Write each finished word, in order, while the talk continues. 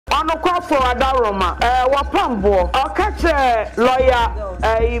Nokwafo adaroma Opambour catch lawyer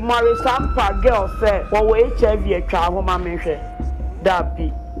Maurice Ampaw girl say wo HIV atwa ahoma menhwe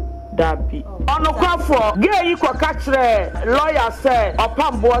dabi Nokwafo girl yi kwa catch lawyer say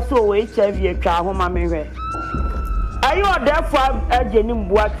Opambour so wo HIV atwa ahoma menhwe ayo therefore ageni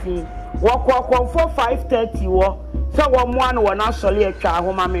mbuati wo kwa 5:30 wo say wo mo an wo na sole atwa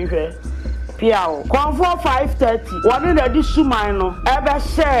ahoma menhwe Piao, Convo 5:30. One in the suman no, ever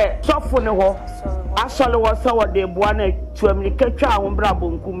share soft on the wall. I saw was our de buane to a minicature on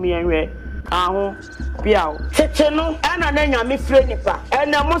Brabum and Piao. Checheno, and a name me frenipa,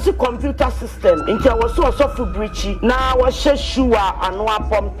 and a most computer system. Into was so soft breachy. Now was Sheshua and one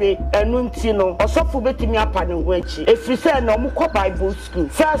Pompe and Nuntino, or soft betting me up and wenchi. If you say no more Bible school,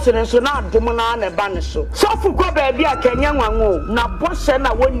 first and so now Domona and a banisho. Soft go baby, I can young one. Now, boss and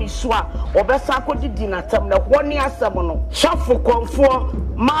I won't swa or Bessako did dinner time the 1 year samono. Shuffle comfort,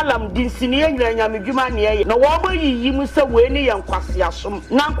 Malam Dinsini and Yamijumania. No one you must say Winnie and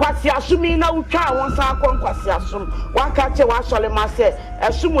Quasiasum. Now Quasiasumi now try once I come Quasiasum. One catch a wash all my say,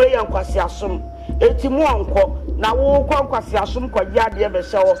 assume way and Quasiasum. 81 na wo kwa Quasiasum kwa yadi ebe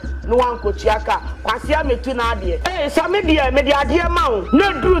show no one kochiaka Quasia me tu na ade eh so me dia ade ma wo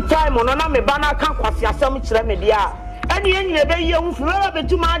no do time no na me ba na ka Quasiasam kire me dia ene enye be ye hu fura be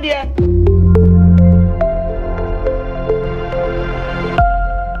tu ma ade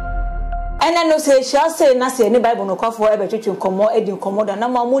ene no say say na say ni Bible Nokwafo ebe twetwe nkomo edi nkomo da na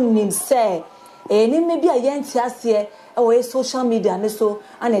ma mo nim say ni me bia ye ntiase e social media ne so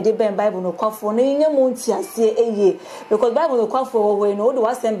and de ben Bible Nokwafo na yin mu ntiase eye because Bible Nokwafo we no do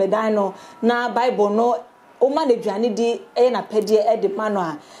wasembe dan no na Bible no o ma na duane di e na pede e de ma no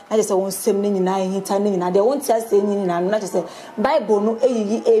a na je se won sem ne nyina hinta ne nyina de won ntiase nyina no na je se Bible no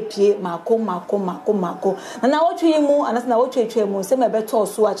eyiyi epie mako na wotwe yi mu anase na wotwe etwe mu se me beto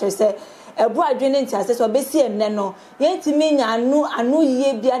so a che se ebu adwene ntiase so besi enne no yentimi nya anu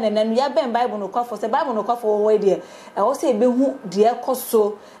yie bia nene no ya ben Bible Nokwafo se Bible Nokwafo we de e wo se ebehu de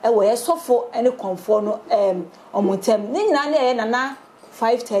ekoso e wo yesofo ene konfo no omontem ni nyina na ye na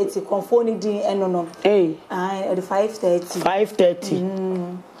 5:30 konfo ni din eno no eh at 5:30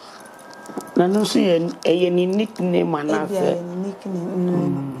 na no so ye ni nickname anafe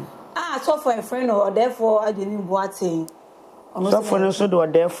so for a friend or therefore adwene buaten so for no so do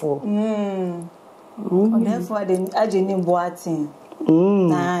therefore therefore adwene buaten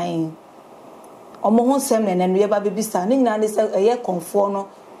nine omo ho sem ne no ye ba bebisa ni nyina ne se eye konfo no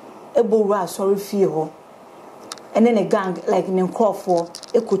eboru asori fie ho and then a gang like Nkrofo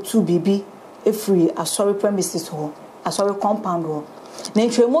ekotu bibi free asori premises ho asori compound ho na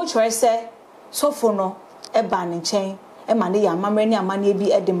ntwemo chore se sofo no e ba ne nchen e ma ne ya mamre ne amane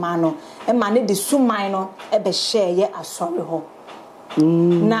bi e de ma no e ma ne de suman no e be share ye asori ho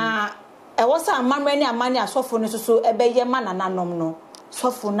na e wo sa mamre ne amane asofo no so e be ye ma nananom no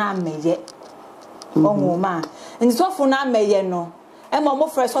sofo na ameye onwo ma nti sofo na ameye no Emma mo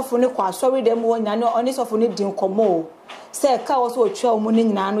fresh off ne kwa sorry dem wo nya ne oni sofo ne din komo say ka wo so otwa mu ne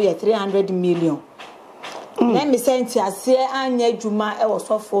nyina no ye 300 million na me senti ase anya adwuma e wo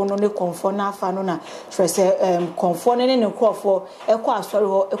sofo no ne konfo na afa no na frese konfo ne ne Nkrofo e kwa asori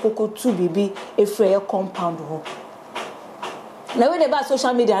ho ekokotu bibi efre compound ho na we de ba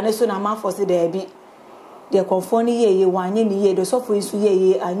social media ne so na man for se there bi de konfo ni ye wanye ni ye de sofo isu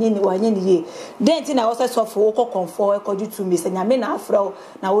ye anye ni wanye ni ye denti na wo se sofo wo konfo e koju tumi se nyame na afro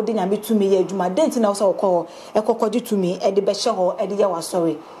na wo de nyame tumi ye adwuma denti na wo se wo ko e koju tumi e de be hye ho e de ye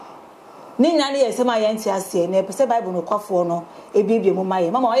wasori ni nyane ye se ma ye nti ase na pese Bible Nokwafo no e bibie mu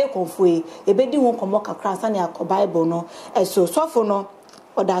maye mama ye konfo e be di ho komo kakra sa na akọ Bible no e so sofo no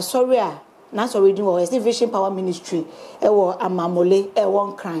oda sorry a na sorry di wo Vision Power Ministry e wo amamole e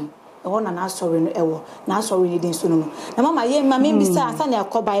won kran e wona na sorry no e wo na sorry ni din so no na mama ye ma me bisa asa na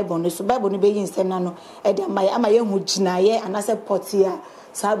akọ Bible no so Bible no be yin nsem na no e de ama ye hu ginaye anase portia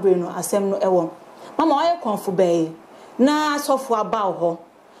sabre no asem no e wo mama ye konfo be na sofo aba ho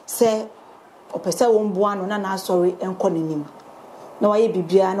se opese wo mboa no na sorry enko nanim na waye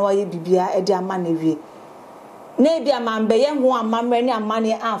bibia e de ama na wie na bia mambe ye hu amamre ni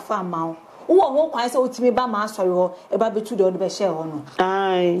amane afa amawo wo ho kwan se otimi ba ma sorry ho e ba betu de o de be share ho no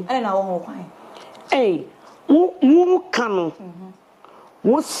ai na wo ho kwan wo kanu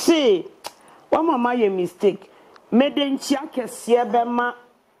wo se wa mama ye mistake medenchi akese Berma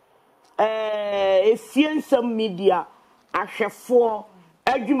Efie Nsem media ahwefo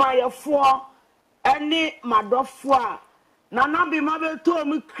adwumayefo eni madofo a na bi ma be to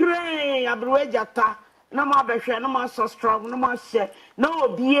mi kren abrewajata na ma behwe na ma so strong na ma hye na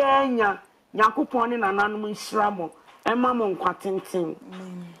obi anya yakopon ne nananum nhyiramo ema mo nkwatenten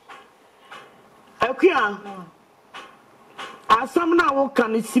Akuya. Asam na wo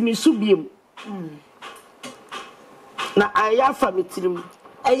kan simisu biem. Na aya fa metirim.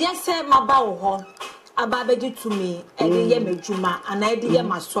 Eyese maba wo ho. Aba beji to me e de ye medjuma ana e de ye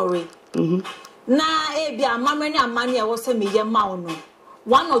masori. Na e bia amamani amani e wo se me ye ma wo no.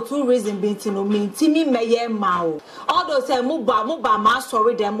 One or two reasons being to no mean Timmy may mao. All those say muba ma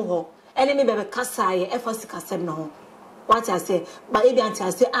sorry them ho. Enemy bebe kasa efforts kasem no. What I say, but if I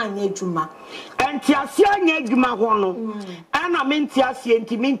say anye juma. And tiasi anye juma hono. And I mean tiasi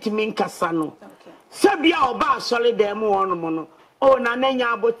intimin kasano. Sabia oba solid them one mono. Oh na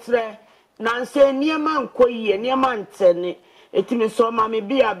nenya botre. Nanse niema nkoyi niema ntene. Etimi so ma me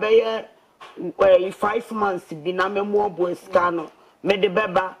bia beye 5 months bi na me mo bo skano. Me de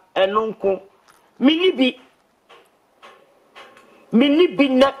beba enonko mini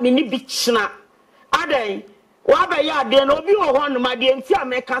bi china adan wa ba ya de no obi wo ho no ma de nti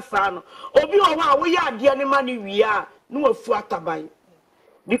ameka sa no obi wo ho a wo ya de ne ma ne wi a no wafu ataban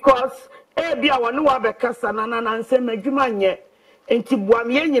because e bia wo no wa be kasa na nsem adwuma nye enti boa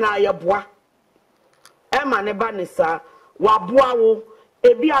me nyina ye boa e ma ne ba ne sa wa boa wo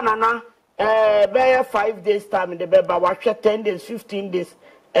e bia nana be 5 days time de beba wa 10 days 15 days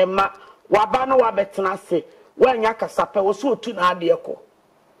emma wa ba no wa betena se wa nya kasape wo so otu na ade eko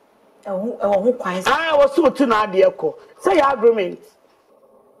ho kwan wo so otu na ade eko say agreement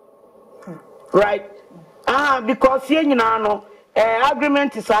right because ye nyina no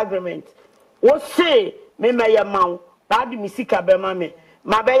agreement is agreement wo say me meye mawo na ade misika be ma me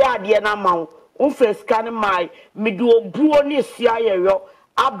ma be ya ade na mawo unfe scan mai me do obuo ni sia yeyo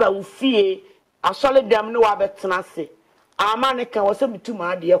aba ufie asole dem ne wa betena se amane kan wo se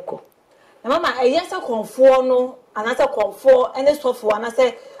mituma ade eko na mama eyesa konfo no anase konfo ene sofo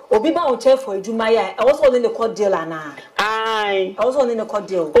anase obi ba o chef for adwuma ya e wo so ne ko deal ana ai e wo so ne ko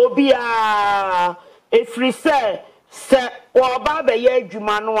deal obi a efri se wo ba be ya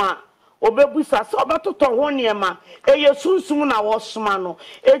adwuma no a obebusa se obetoto ho niema eye sunsum na wo soma no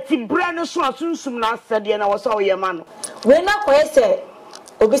eti bre ne so asunsum na asede na wo so wo yema no we na ko ese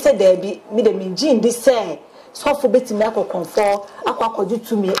obi se dabi mi de minjin di se sofo betimi akọkọnfọ akwakoju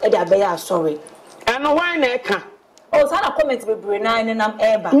tumi e de abeya sorry eno why na eka o sa na comment bebre na ne nam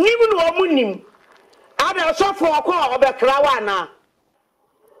eba nim no omunim ada sofo akọ obekra wa na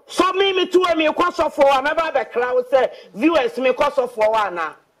so me tuwe me kwa sofo wa na ba bekra wo se viewers me kwa sofo wa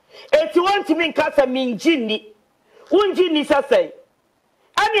na eti want me nkasa minjin ni unjin ni sasai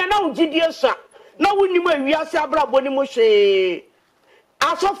ani na unjidie sha na wonim awiase abrabo ni mo hwe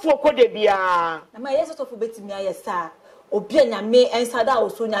asofo ko de bia na ma yeso sofo betimi ayesa obi anyame ensada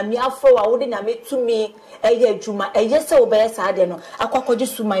oso nyame afro wa wo de nyame tumi eye adwuma eyese obeyesa ade no akwakoje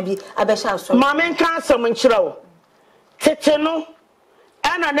suman bi abehya aso ma men kan asem nkyerɛwo tete no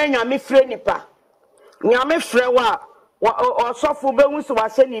ana na nyame frɛ nipa nyame frɛ wa osofo behu so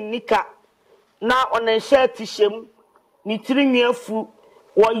wase ni nika na ona hye atishem ni tirinwi afu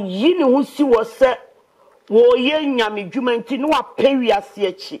wo yi ne ho si wo se wo ye nyame dwuma nti no apewi ase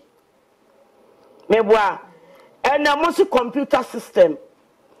achi meboa ena mo si computer system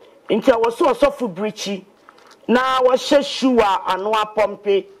nti wo so osofo brichi na wo hye shuwa ano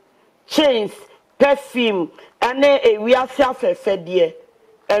apompe chains perfume ene ewi ase afefede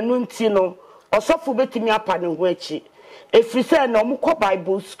enu nti no osofo betimi apa ne ho achi efri se na mo kɔ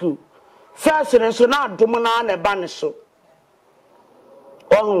Bible school first ne so na adom na na ba ne so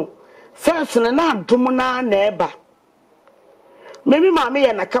first na adom na eba memi ma me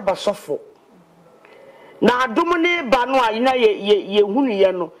ye na kaba sofo na adom na eba no a ina ye hunu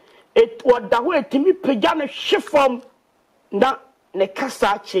ye no oda ho etimi pagya no hwefom na ne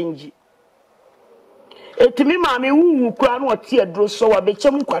kasa change etimi ma me wuwu kura no otie aduro so wa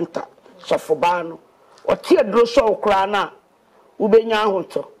bechem kwanta sofo ba no otie aduro so kura na ubenya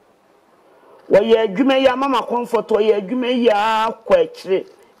ahoto wa ye adwuma ya mama comfort wa ye adwuma ya kwa akire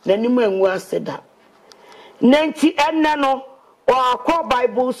nanim enwu aseda nanti enne no akọ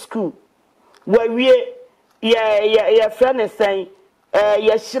Bible school wa wie ye friend sen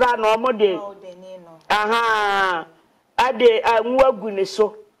ye shira no omode aha ade anwu agu ne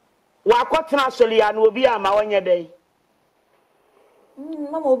so wa akọtena asoli ya no obi ama wonye dai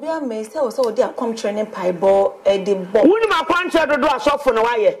mama obi ama se o se odi akom training Bible de bo wuni ma kwanta dodo asofo no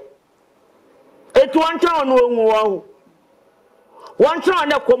waye etu wanta ono onwu wo wanta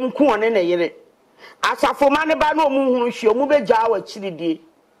na komku one na yire asafo mane ba na omuhunu hwe omu beja wa chiridie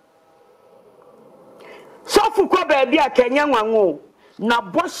sofu ko ba bia kanya nwanwo na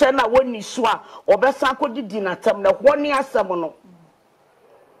bose na woni so a obesa kodidi na tam na hwoni asem no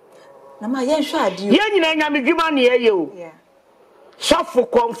na ma ye hwa ade ye nyina nya medwuma na ye o sofu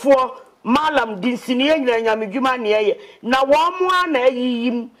konfo malam dinsini nyina nyamedwuma ne ye na wo mo ana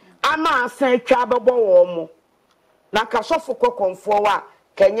yiyim ama asan twa bebo wo mo na kasofo kokonfo wa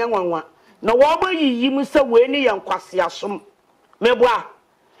kanye nwanwa na wo mo yiyim se we ni ye nkwase asom meboa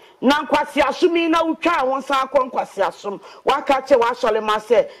na nkwase asom na utwa ho san nkwase asom waka che wa sole ma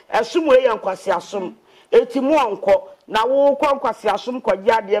se esum we ye nkwase asom etimu onko na wo nkwase asom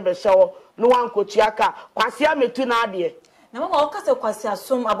kwaji ade be hye no wankotu aka kwase ametu na ade na mama okase kwase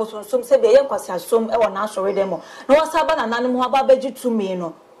asom abosonsom se be ye kwase asom e wona asore dem na wasaba na nanom ho ababeji tumi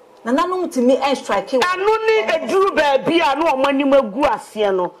no na nanom timi en strike anu ni eduru ba bia na omanim agu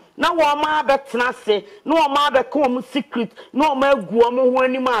ase no na wo ma betena se na wo ma be kom secret na wo ma agu o mo ho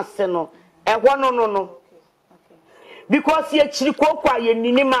anim ase no ehwo no because ye chiri kokwa ye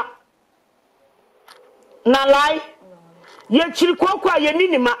ninima na lai ye chiri kokwa ye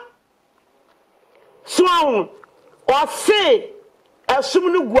ninima so o se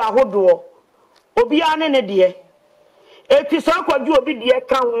asum no gu ahodo obi ane ne de eti so akwadwu obi de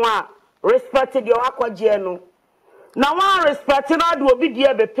ka ho a respect de akwaje no na wa respect na de obi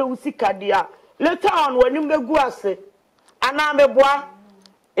de be pe usika de a later on wanim begu ase ana meboa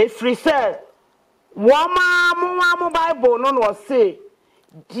efri se wo ma mo Bible no say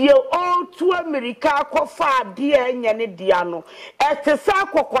die all to America kofa de enya ne dia no etesa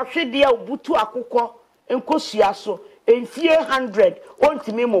akokohwe de obutu akokọ enkosua so enfie 100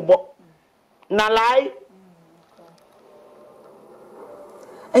 ontimi mobo na lai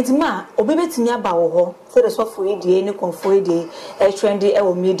entima obebetimi aba wo ho se de sofo edie ne konfo edie trendy e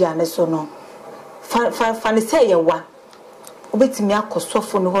wo media ne so no fa ne se ye wa obetimi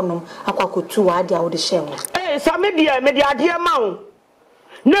akosofo no honom akwakotu wa ade a wo de hye wo sa media ade ma wo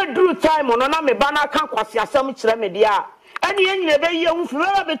na duru time no na me ba na kan kwase asem kire media ene yenyine be ye hu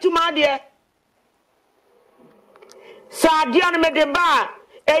fura betuma ade sa ade an me de ba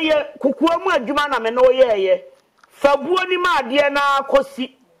eye kukuwa mu adwuma na me no ye fabuo ni ma ade na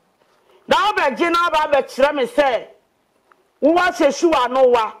kosi na obeje na ba kire me se wo wa sesu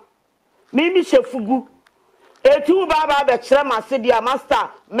anowa mimi sefugu etu ba kire ma se dia master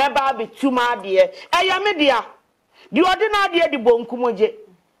me ba betuma ade eye me dia di ordinary di bonkumoje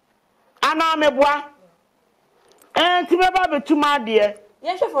ana meboa enti me ba betuma ade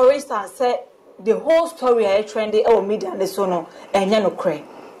yen for instance say the whole story are trendy e media ne so no enye no kre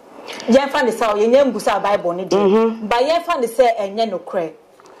yen fa ne say yen mbusa Bible ne de ba yen fa ne say enye no kre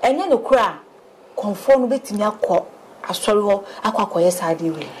a konfo no betimi akọ asori ho akwakoye sade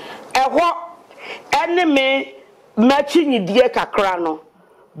we eho ene me machi nyidie kakra no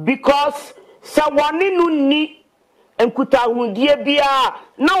because sa woni no ni enkutahudie bia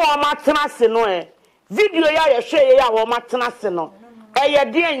na wo matena se no video ya ye hwe ya wo matena se no eye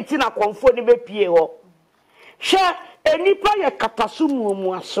de enti na konfo ni bepie ho hwe enipa ye kataso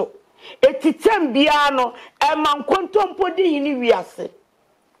muomu aso etitem bia no e mankontompo di hini wiase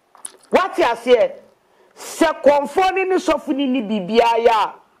wati ase se konfo ni sofu ni bibia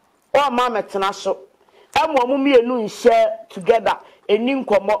ya o ma metena so emo mienu nhye together eni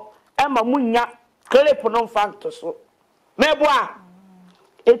nkomo ema munya clip no factor so meboa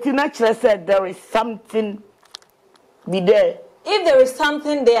etina kire said there is something be there. If there is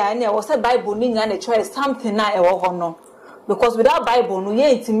something there and there was a Bible ni nya na choice something na e wo ho no because without Bible no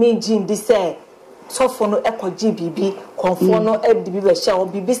ye ntimi njim di say sofo no ekoji bibi konfo no e di bibi hye wo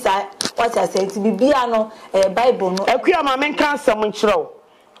bibi sa what I say bibi ano Bible no ekua ma men kan sam nkyerɛw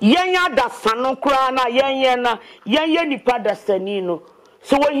yenya da sano kura na yenye nipa da sani no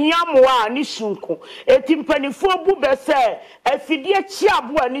so wohia moa ni sunko etimpanifo bu be se afidie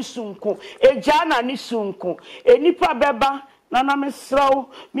chiaboa ni sunko eja na ni sunko enipa beba na na mesraw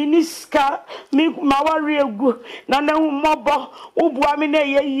miniska mi mawari egu na na humobo ubua mi na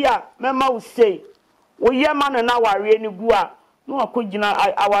yeyi a mema wo sei wo yema na wari ni gu a no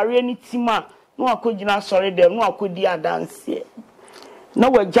akogina awari ni tima no akogina sori dem no akodi adanse na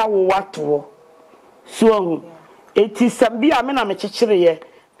wagya wo wato so eti sambia me na mekekere ye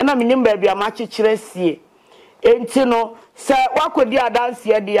na menim ba bia ma kekere sie enti no se wakodi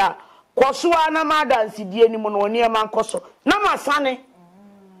adanse de a koso ana ma adanse die ni mu no oni e man koso na masane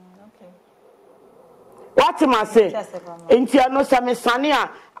what ma say enti ano sa me sane a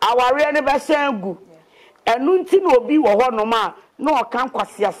aware ne be sangu enu nti na obi wo ho no ma no kan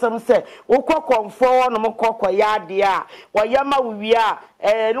kwase asem se wo kokonfo no mo kokoya ade a wo yama wi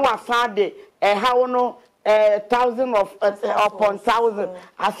a no asade hawo no 1000 of upon 1000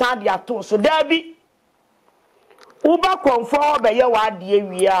 asade ato so dabi uba konfo be ye wa ade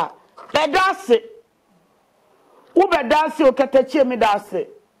wi a bedase u bedase o katachi me dase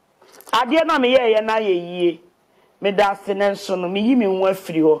ade na me ye na ye yie me dase ne nso no me yi me nwa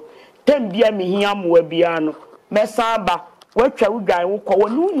firi ho bia me hia mo bia no mesa ba watwa wugan wo kɔ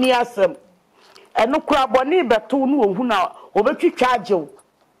wonu ni asem eno kura bɔne beto no ohu na obetwitwa agyew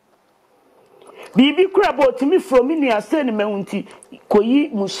bibi kura bo timi from ni ase ne mahunti koyi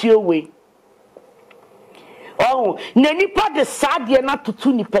musuo we oh na nipa de sadie na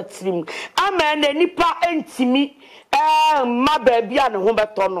tutu ni patrim ama na nipa entimi ma ba bia ne ho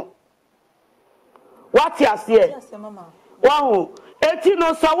beto no what ase yes mama wow eti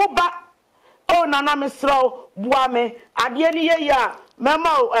no so wo ba oh nana mesro bua me ade ni ye ya mama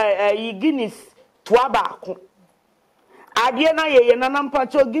Guinness toaba ko ade na ye nana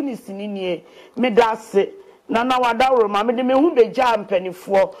mpacho Guinness ni nie me dase nana wadawro ma me de me hu beja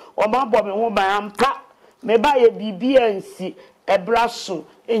mpanifo o ma bɔ me ho ban ampa me ba ye bibia nsi ebraso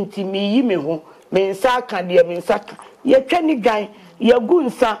enti me yi me ho me nsa ka de me nsa ye twani gan ye gu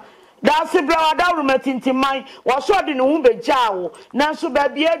nsa dase bra wadawro matintiman wo so de ne hu beja wo nanso ba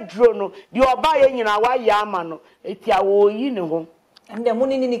bia duro no de oba ye nyina wa ya ama no eti awo yi ne ho and the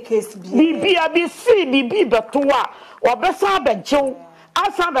money in the case bibia bi si bibi beto a obesa abegyew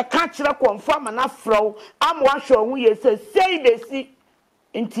asa be ka kire konfam na frow am wa hwe hu ye sei besi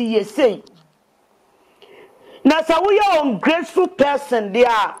nti ye sei na sa wo ye ungrateful person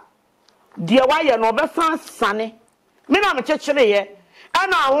dia wa ye no obesa sane me na me kyekere ye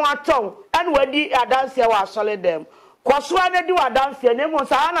ana ho atɔw ana wadi adanse wa asole dem koso ana di wadanse na mo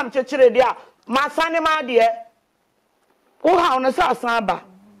sa ana me kyekere dia masane ma de wo ha ono sa asan ba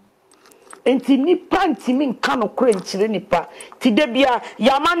enti nipa ntimi nka no kore nkyire nipa ti de bia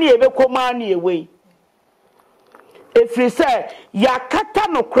yama na ebekoma na ewe efiri se yakata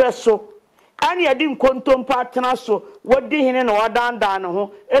no kore so ani edi nkontompa atena so wodi hene na wadanda no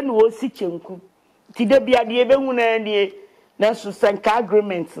ho enu osi kyenku ti de bia de ebehu na ani na so senka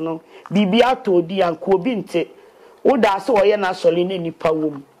agreement no bibia to di anko obi nte wo da se oye na sole na nipa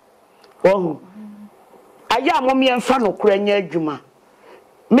wom ohu aya mo me enfa no kora nya adwuma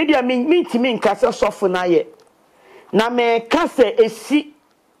media mintimi nkase sofo na ye na me kase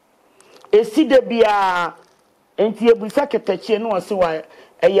esi de bia enti ebusa ketachie no wose wa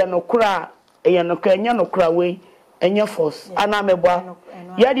eye no kora enya no kora we enya force ana mebwa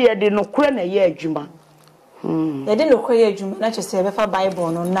ye de no kora na ye adwuma ye de no kora ye adwuma na chese be fa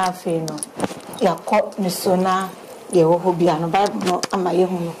Bible no na afi no yakọ ne so na ye wo ho bia no Bible no ama ye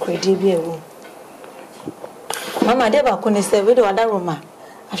hu no kora de bia wo mama de ba ko ne se we de wada Roma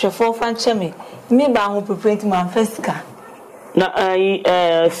ahwefo fa ncheme mi ba ho prepare man fesika na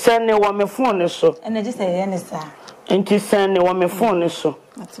sene wa me phone so ene je se ye ne sa enti sene wa me phone so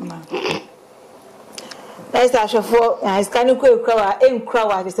atuma na isa ahwefo iskani ko ekra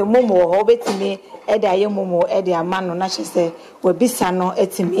wa se momo ho betimi e de aye momo e de ama no na hye wa bisa no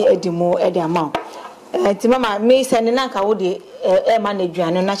etimi edimo e de ama enti mama me sene na ka wo de e ma na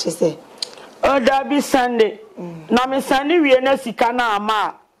duane na hye da bi Sunday na me sane wie na sika na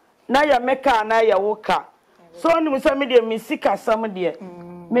ama na ya meka na ya woka so ni musa me de me sika sam de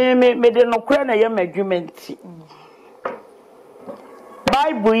me de no kura na ya madwumenti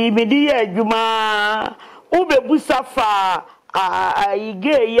Bible yi me di ya adwuma ubebusa fa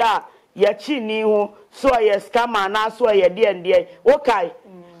ige ya chini ho so ya scammer na so ya de wokai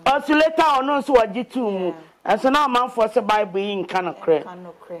osulator ono so wajitu mu aso na manfo se Bible yi nka no kre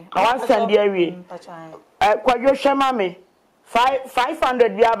awan sande awie kwadwo hwema me 500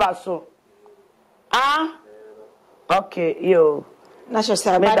 bia ba so okay yo na so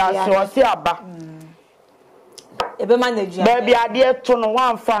sa ba dia so si aba ebe manage ba bia de to no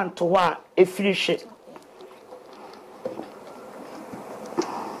wan fan to ho a efiri hwe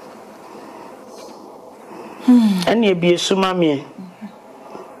ani ebi esuma me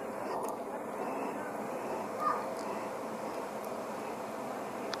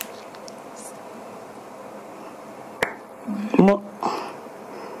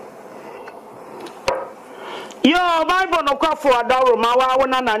Yo Bible Nokwafo adawro ma wa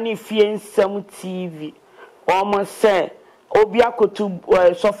wona na ne fie Nsem TV omo se obi akotu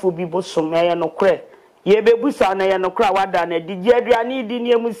sofo bi bosom ye nokre ye bebusa na ye nokra wada na digi aduane di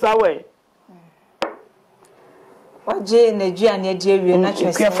ne musa we waje na aduane di awie na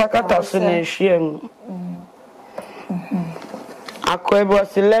twese ke fakata so na hwiem akwebo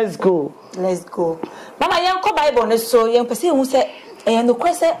se let's go mama yen ko Bible ne so yen pese hu se yen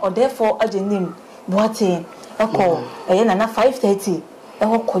nokre se odefo agenim boate eko na na 5:30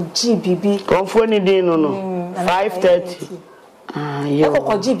 eko koji bibi konfo ni din no 5:30 yo eko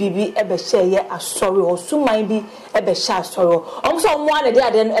koji bibi ebe hye ye asori o suman bi ebe hye asori o so mo ane de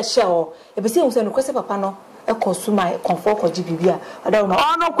ade no hye o ebe se hu se no kwese papa no eko suman konfo koji bibi a adawo no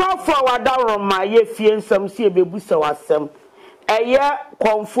ono kwafo wadawro ma ye fie Nsem si ebebusa wasem eye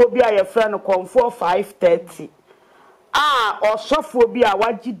konfo bi a ye frɛ no konfo 530 osofo bi a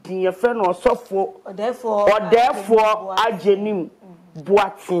wagidin ye frɛ no osofo odefo ajenim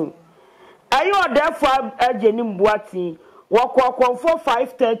buatin ayo odefo ajenim buatin wo konfo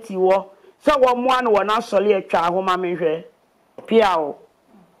 530 wo se wo mo an wo na sole atwa ahoma menhwe pia o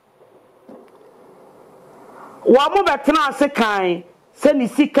wo mo betena ase kan se ni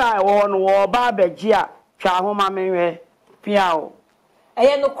sika wo no wo ba baji a twa ahoma menhwe pia o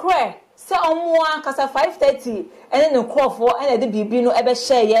eye no kre se omoa kasa 530 ene no krofo ene de bibi no ebe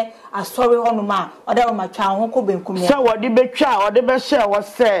hye asori hono ma oda ro ma twa ho ko benkum ya se wo de betwa wo de be hye wo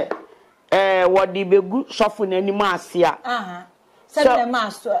se wo de begu sofo nanim ase a se be ma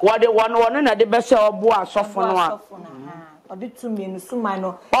so wo de wono na de be hye obo asofo no a odi tumi no suma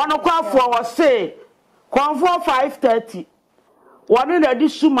no ono kwafo wo se konfo 530 wono na di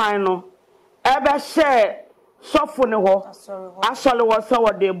suma no ebe hye sofo ne ho asole wo se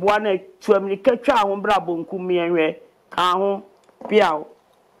wo de boa na tuamnika twa ho bra bonkum yenwe ka ho piao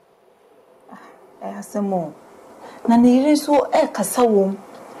asemo na ne yire so kasa wom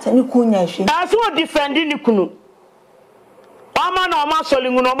tani kunya hwe aso defendi ni kunu ama na oma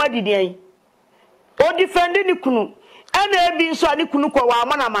sole ngunu oma didian o defendi ni kunu ena ebi nso ni kunu kwa wa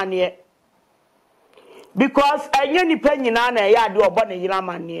ama na mane because enye ni pa nyina na ya de obo na yira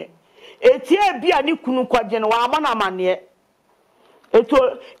mane etie bia ni kunu kwaje no wa ama na mane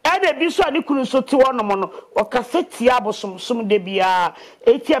eto ena bi so ni kunu so ti wono mo no o kaseti abosomsom de bia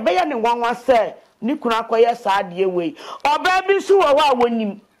etie be ya ni nwanwa se ni kunu akoye saade wei oba bi so wo wa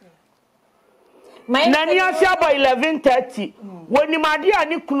wonim nani ase abo 11:30 wonim ade a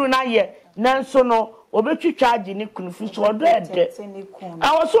ni kunu na ye nanso no obetwitwa age ni kunu fu so odo ede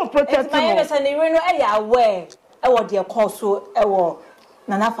I was so protecting my yes and we no aware e wo de course so e wo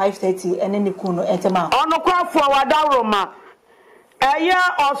nana 530 ene ni kunu entema ono kwafo wadawroma eye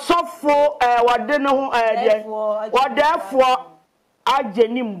osofo wade ne ho de wadafo age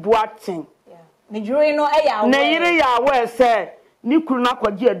ni mbuaten ne jure no aware ne yire ya aware se ni kunu na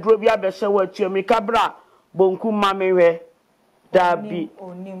kwaje aduro bi abehye wa tuamika bra bonku mamehwe dabi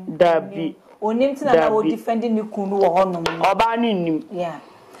onim tina na wo defending ni kunu wo honom oba ni nim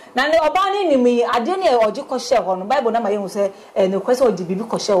na ne oba ni nim yi ade ne oji ko hye ho no Bible na ma yehu se ne kwese oji bibi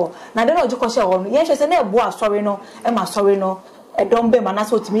ko hye ho na de na oji ko hye ho no ye hwe se na ebo asori no e ma asori no e don be ma na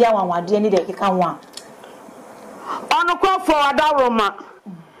so otimi ya wanwade ni de keka ho a ono ko for adaroma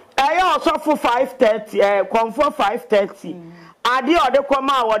eye osofo 530 konfo 530 ade ode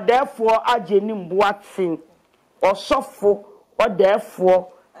koma wo therefore ageni mbuatin osofo o therefore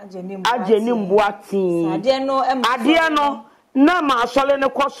ageni mbuatin ade no na ma asole ne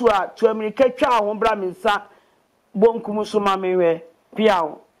koso a to amerika twa ho bra mensa bonkum so ma menwe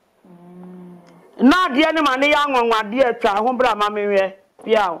piao na ade ne ma ne ya nwanwade atwa ho bra ma menwe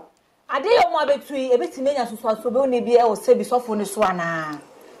piao ade yo mo abetui ebetime nya soso aso be oni bi e o se bi sofo ne so ana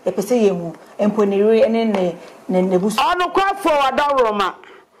e pese yemu emponiri ene ne busu ono kwafo wadawroma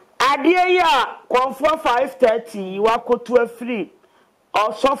ade ya konfo 530 wakotu afiri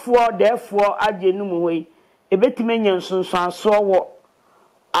osofo therefore agenum hoi ebetime nya nsonso aso wo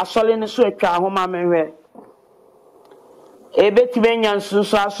asole ne so atwa ahoma menhwe ebetime nya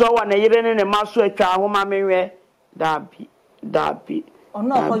nsonso aso wo na yire ne maso atwa ahoma menhwe dabi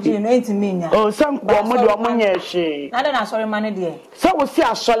ono okoji no entime nya o sanko mo de omonya hwe na de na asore mane de so wo si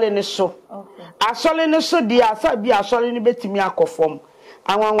asole ne so asole ne so de asa bi asole ne betimi akofom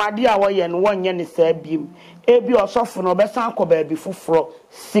anwanwade a wo ye no wonye ne sa biem ebi osofo no besan akoba bi foforo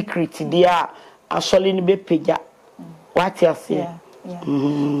secret dia asole ne bepeja wati ase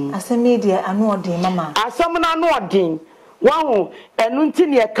asemi de anu odin mama asem na anu odin wahu enu nti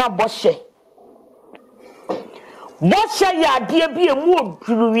ne ka boshe ya de bi emu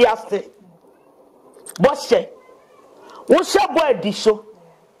oduru wi ase boshe wo se bo adi so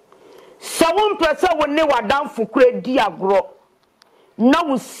sawon pesa wo ne wadamfo kura di agro na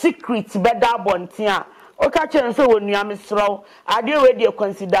wo secret beda bonten a o ka chere se wo nuame sro ade we dey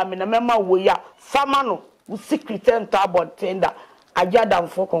consider me na mema wo ya fama no wo secret enta bonten da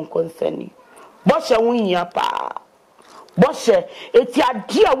ajadamfo konkonsani boshe wo hia pa boshe eti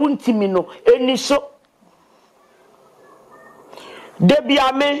ade a wo ntimi no eni so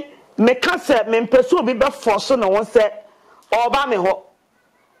debia me ka se me mpeso obi be force no won se oba me ho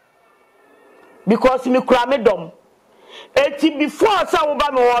because me kura me dom eti before say wo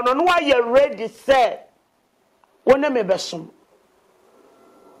ba me ho no wa ye ready say wona me besom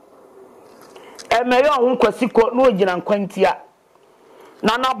e me yo ho kwasiko no ogina nkwantia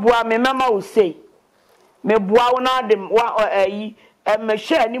na na boa me mema wo sei me boa wo na dem wa ayi e me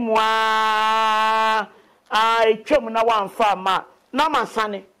hwe ani mu a I twam na wan fa ma na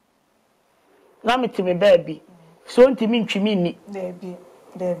masane na metime baby so ntimi ntwimi ni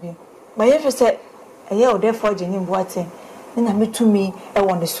Debi ma yefe se eye o therefore je nim boaten na metumi e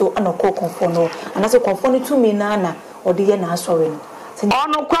won so ana ko konfo no ana se konfo no tumi na na o de ye na asore no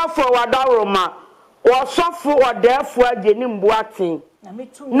ono kwafo wadawroma wo sofo o therefore je nim boaten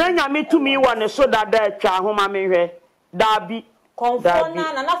na nya metumi won so dada atwa ahoma mehwe dabi konfo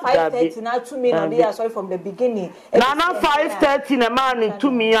na 5:30 na tumi no dey asore from the beginning na 5:30 na man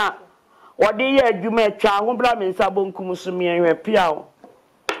tumi a wode ye adwuma atwa ahobra mensa bonkum so mehwe piawo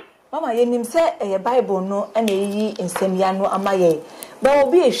mama ye nim se Bible no na yi nsem ya no amaye ba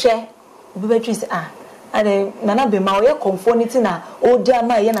obi ehwe obi betwi se ade nana be ma oye conformity na odi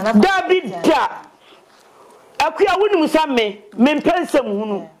amaye nana David akua wonim sa me mpensem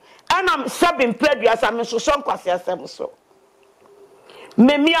hunu ana sabin preduasa me so nkwase asem so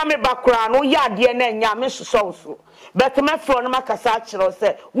me mia me bakura no ya de na nya me so but me fro no makasa akiro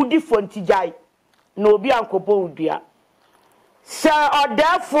se wudi fontijai na obi ankopo udua se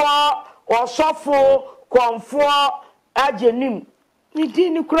odafo osofo konfo ajenim ni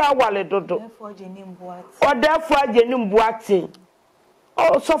dini kura wale dodo odafo ajenim buate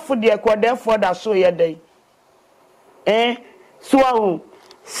osofo de ko odafo da so ye dai so ahu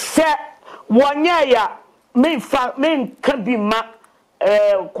se wonya ya me nka bi ma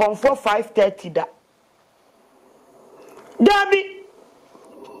konfo 5:30 da Dabi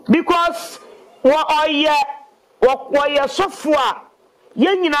because oye sofo a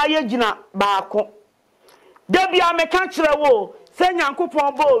ye nyina ye gina baako Dabi ameka kire wo se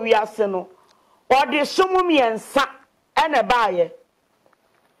Nyankopon ba owi ase no ode somum yensa ene baaye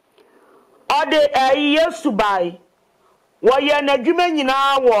ode Yesu baaye wo ye nadwuma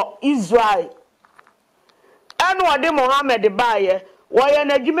nyina wo Israel ene ode Muhammad baaye wo ye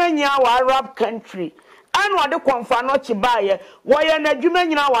nadwuma nyina wo Arab country ene ode konfa no chi baaye wo ye nadwuma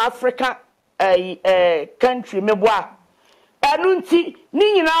nyina wo Africa country meboa enu nti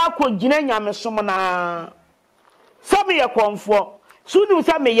ni nyina akogina nyamesom na sabe ye konfo sunu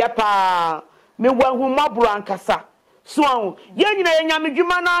sa me ye pa me wahu mabro ankasa so an ye nyina ye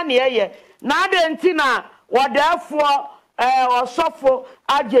nyamedwuma na na ye na ade nti na wadafo osofo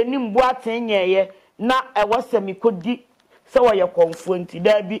ajenim bo atenye na ewasemi kodi se wo ye konfo nti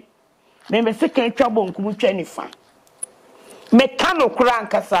da bi me sekan twabo nkum twa ni fa me kano kura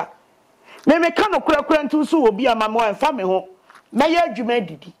ankasa me kano kura ntu so obi amamo enfa me ho me ye adwuma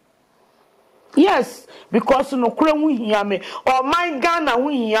didi yes because no kura hu hia me o man Ghana hu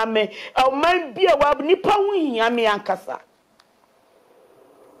hia me o man bia wa nipa hu hia me ankasa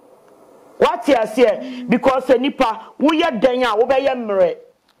what you say because nipa wo ye dan a wo be ye mre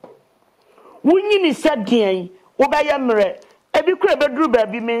wo nyini seden wo be ye mre ebi kura beduru ba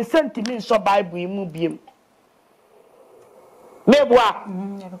bi me sentimi nso Bible mu biem meboa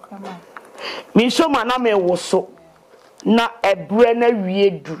mi so mana me woso na ebre na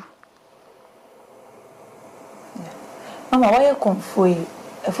wiedu mama why konfo yi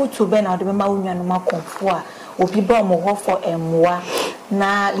efutu be na de be ma wonwa no ma konfo a obi ba mo ho for emwa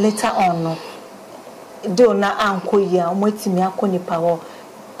na later on no de na anko yi a mo timi akonipa ho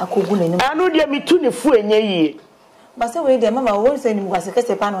akogu n'anim anu de mitu ne fu enye yi ba se we de mama wo se ni mwase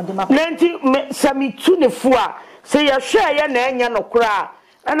kese pa no de ma nenti se mitu ne fu a se ye hwe ye na enya no kura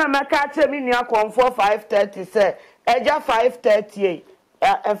ana maka ache mi nua konfo 5:30 se eja 5:30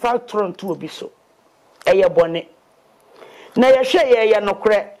 e fa tron to obi so eye bone na ye hwe ye no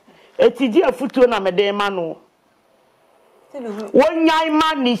kura etiji afutuo na mede ma no wonyai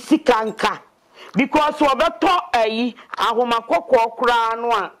ma ni sikanka because obeto ayi ahoma kokko kura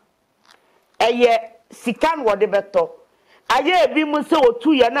no a eye sikan wode beto aye ebi mu se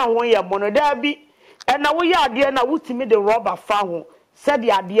otu ye na ho ye mono da bi na wo ye ade na wutimi de rubber fa ho said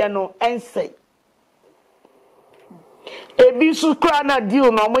the idea no ense ebi su kra na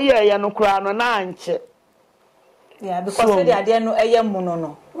deal no mo ye no kra no na anche yeah because said the idea no eye mu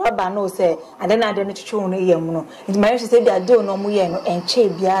no rubber no say ade na ade no chichu no eye mu no it might say the idea no mo ye no enche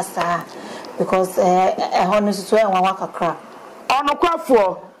bia sa because hono so e wan wakakra ono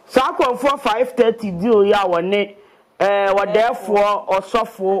kwafo sa kwafo 5:30 deal ya wone wadefo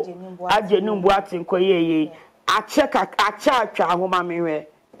osofo ajenumbu atinkoyeye acheka atwa ahoma mewe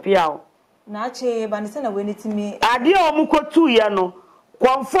piao na ache banise na wenitimi ade omukotu ye no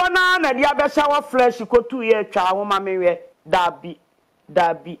konfo na dia besha wa flesh kotu ye atwa ahoma mewe dabi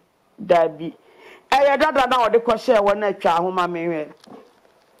eye dada na ode kohye wona atwa ahoma mewe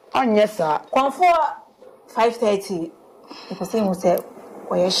onye sa konfo 5:30 because mo say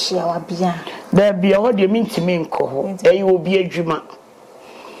oye hia wa bia da bia ho de mintimi nko ho eyi obi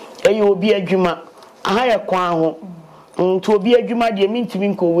adwuma aha ye kwan ho nti obi adwuma de mintimi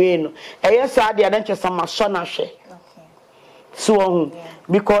nkowe no eye saa de adanche sama so na hwe so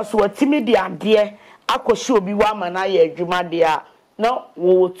because what timi de ade akohye obi wa ma na ye adwuma de a no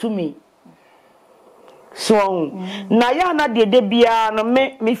wo tumi so na ya na de bia no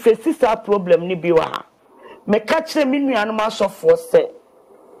me face sa problem ni bi wa ha me ka kire me nuanu ma sofo se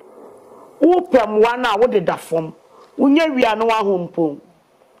wo pam wa na wo de da fom unya wia no wa hompom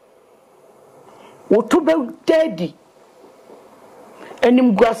wo to be daddy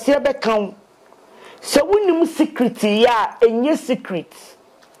enim guase be kan se wonim secret ya enye secret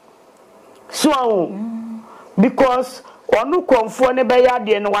so because onu konfo ne be ya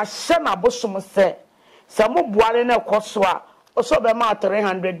de no wa hye na bosom se mo boare na ekoso a oso be ma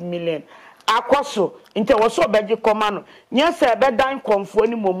 300 million akoso nte wo so be gi koma no nya se be dan konfo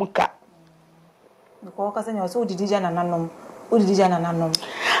ni momuka ko ka se nya so odidi ja nanom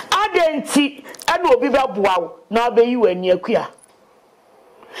adenti ana obi be boa wo na be yi wani akua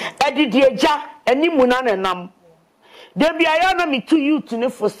edidi eja animu na nenam de bia ya na mitu youth ne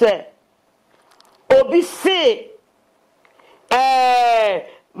fo se obi se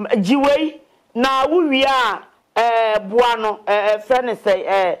jiwei na wuwia boa no fene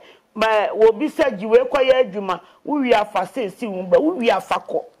se obi se jiwei kwa ya adwuma wuwia fa se si wumba wuwia fa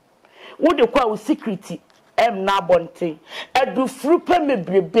ko wo de kwa wo security na bonte edu frupe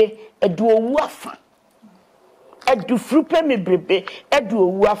mebrebe edu owu afa edu frupe mebrebe edu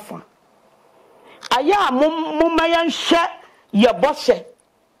owu afa aya mumma ya nhwe ye boshe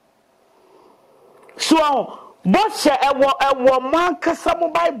so boshe ewo mankasa mo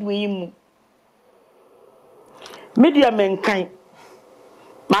Bible yi mu media menkan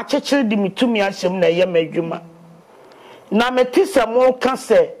ma chechire di mitumi ahyem na ye madwuma na metisa mo ka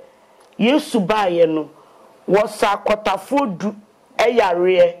se Yesu baaye no wosa kotafo du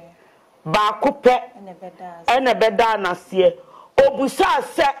eyare ba kope ene beda na se obusa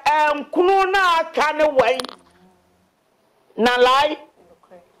se enkunu na aka ne wan na lai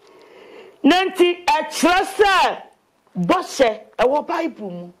nanti ekire se boshe ewo Bible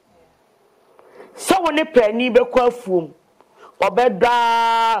mu se woni pani be kwa afuom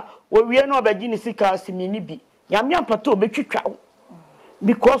obeda wo wie no obegi ni sika asimini bi nyame ampato obetwitwa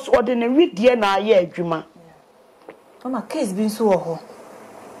because ordinary die na aye adwuma mama case bi nso wo ho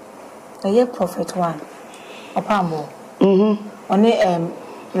aye prophet one Opambour oni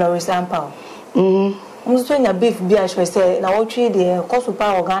Maurice Ampaw so nya beef bi a hwe say na wo twi de koso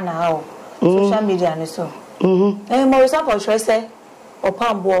pa organa ha o social media ne so Maurice Ampaw hwe say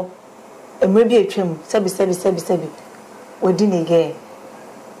Opambour emre bi etwem sebi odi ne ge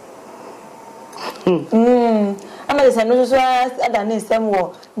ama de sanu so ada ne nsem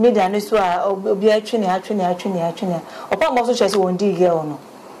wo media ne so a obi atwene Opambour so hwe say won di ge o no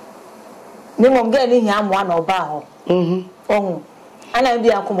ne mom ge ne hia amoa na oba ho ohun ana bi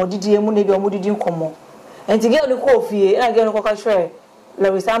akomodidi emu ne bi omodidi nkomo enti ge oni ko ofie na ge oni ko ka hwe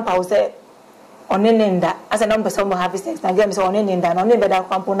Maurice Ampaw say onenenda asa na mpesa mo have sex na ge me say onenenda na onenenda da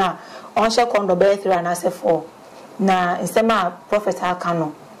kwampo na on she kondo be 3 and ase 4 na nsema prophet aka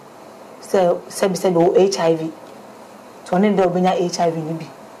no say be HIV to onenenda obenya HIV ni bi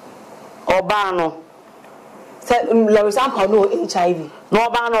oba no say Maurice Ampaw no HIV no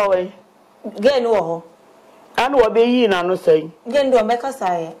oba no we ge no ho anu obeyi na no say ge ndo meka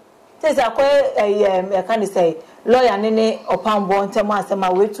say say akwa e kan say lawyer ne Opambour ntem asema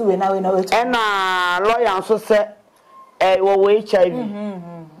wetu we na wetu na lawyer nso say wo HIV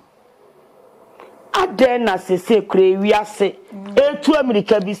adena sese kure wiase etu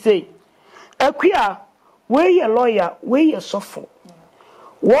America bi say akua we ye lawyer we ye sofo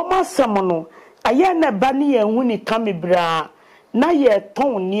wo masem no aye na ba ne ye hu ni kamebra na ye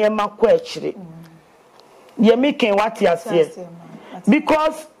ton niema kwa akire ye making what you say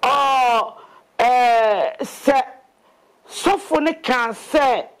because se sofo ne kan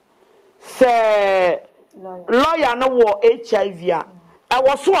se lawyer no wo HIV a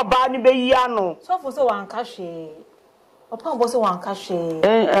wo so oba ni be yi ano sofo so wan ka hwe Opambour so wan ka hwe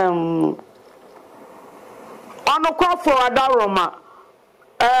Nokwafo adaroma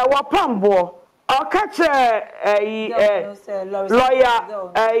Opambour okache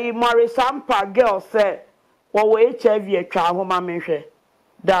lawyer Maurice Ampaw girl say wo HIV atwa ahoma menhwe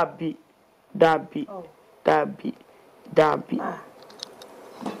dabi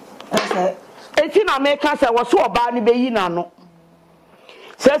eti na meka say wo so oba ni be yi na no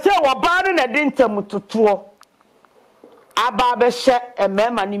say wo ba ni na de ntem totoɔ aba be hye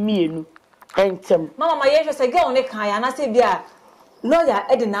emema ni mienu entem mama ye hwe say girl ne kan ya na say bia lawyer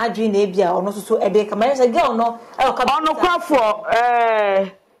edi na adwi na bia ono so ebe ka ma say girl no e ka Nokwafo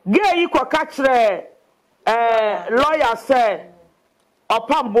girl yi kwa ka kire lawyer say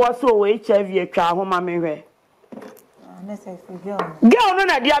Opambour so HIV atwa ho ma me hwe girl no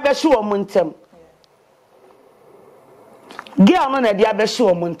na dia be hye o muntem girl no na dia be hye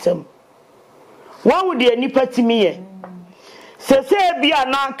o muntem wan wo de nipa timi ye se bia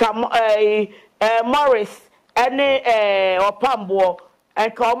na ka Maurice ene Opambour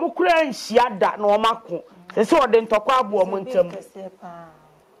enka omukura nhia da na omako se ode ntokwa abo o muntem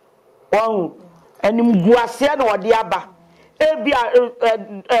wan enim guase na ode aba ebia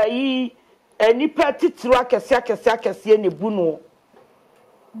yi nipa titru akese ne bunu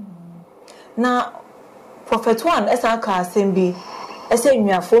na prophet one esa ka asembi ese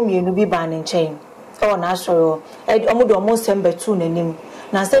nnuafo mienu bi ba ne nchen o na asoro omodo omo nsem betu nanim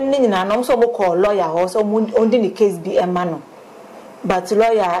na nsem ni nyina no so mo call lawyer ho so ondi ni case bi ema no but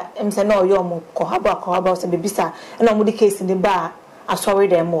lawyer emse na oyo mo ko haba so bebisa na omo di case ni ba asori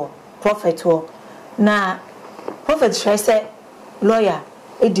dem mo prophet wo na prophet say lawyer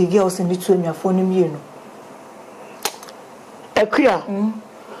edi girls ni tu nnuafo no mienu akuya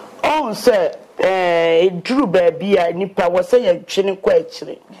on say duru ba bia nipa wo say ya twene kwa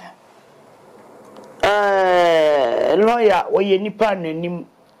akire lawyer wo ye nipa nanim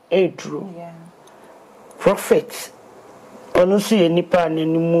eduru prophet onu su ye nipa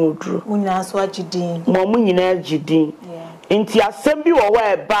nanim oduru munya so agidin mo munyina agidin enti asem bi wo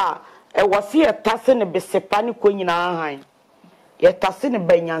wa eba wo se ye tase ne besepa ne ko nyina han ye tase ne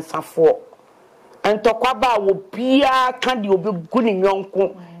banyansafo entokwa ba wo bia ka de obi gu ne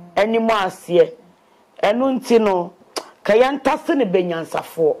nyonko animu ase enu nti no kayantase ne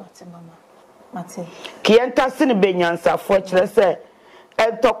banyansafo mate kayantase ne banyansafo kire se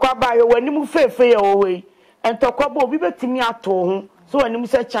entokwa ba yo wanimu fefe ye owe entokwa ba obi betimi ato ho so wanimu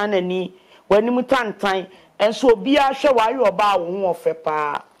se chana ni wanimu tantan enso obi a hwe wa yo ba wo ho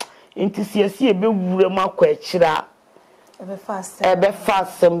ofepa nti siesi ebe wure makwa akira ebe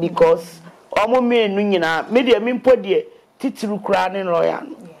fast because omo menu nyina me de mimpo de titiru kura ne lawyer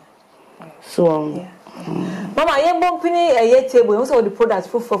so mama yembo mpini eye table you say the product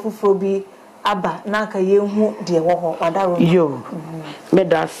fufuro bi aba na ka ye hu de wo ho wadaro yo me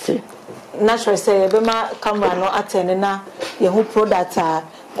da se na sure say be ma camera no attend na ye hu product a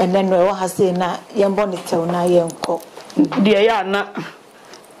ene no e wo ha say na yembo ne tew na ye nko de ya na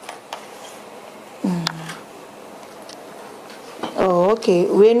oh okay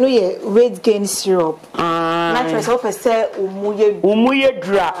we no ye weight gain syrup na sure say o say umuye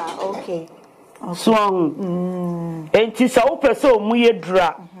dura okay so enti sa wo pese umuye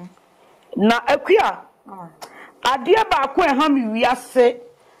dura na akua ade ba ko e ha mi wiase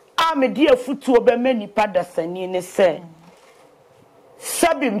a me de afutu obe manipa dasani ne se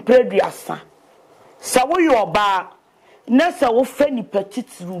sabi mpreduasa sa wo yo ba na sa wo fa nipa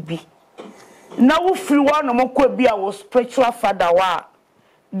titru bi na wo firi wa no mko bi a wo spiritual father wa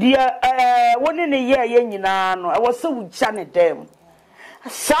de woni ne ye nyina no e wo se wo gya ne dem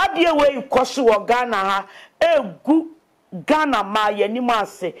sabe we koso wo Ghana ha egu Ghana ma ye ni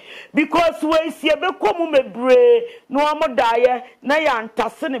ase because we sie be komu mebre no amodaye na ya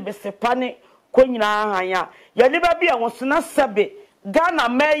ntase ne besepa ne konyina hanya ye ne ba bia wo na sabe Ghana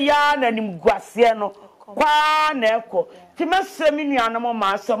me ya na nim guase no kwa na eko ti mesre mi nuanom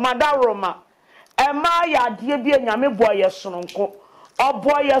ma so madaroma e ma ya de bia nyame boye soronko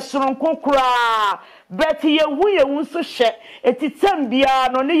oboye soronko kura beti ye hu so hye etitem bia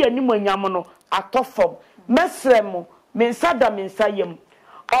no ne yani manyam no atofom mesrem mensada mensayem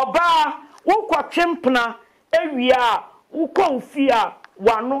oba wo kwatwempna ewia wo konfia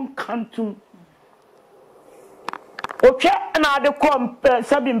wano kantum oche na de kom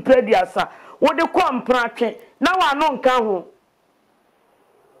sabi mprediasa wo de kom pratwe na wano nka ho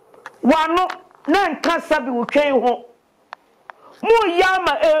wano na nka sabi wo twen ho mu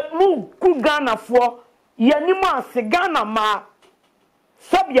yama mu ku Ghana fo yanimo ase Ghana ma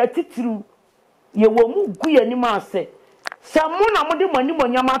sabi atitiru ye wo mu gu yanimo ase samu na mo de manimo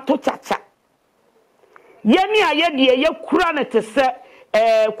nyama to chacha yeni aye de ye kura ne te se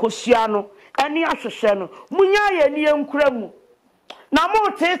kosua no ani ahwehwe no munya ye ni enkura mu na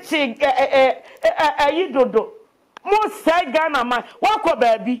mo tete dodo mo sai Ghana ma wakọ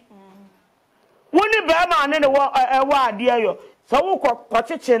baabi woni Berma ne wo ade ayo so wo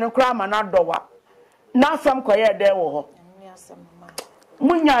kwacheche ne kura ma na dowa na sam koye de wo ho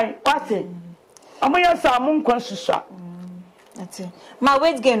munyai pate amoya sa mu nkwa susua ati ma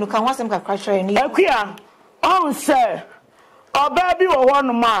weight gain kan wasem ka kwahwe ni akua on say oba bi wo ho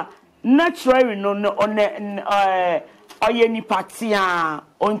no ma naturally no oye ni patia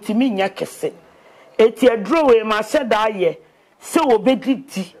ontimi nya kese eti adro we ma se da ye se wo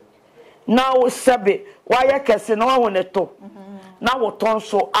bedidi na wo sebe why kese no wo ne to na wo ton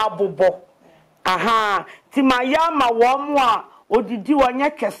so abobo aha ti mayama wo mo a odidi wonye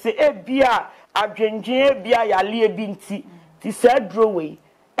kese ebia adwenjen ebia yale ebi nti ti sa dro we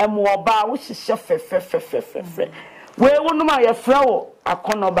emo oba wo hihye fefefefefefe we wonu ma ye fra wo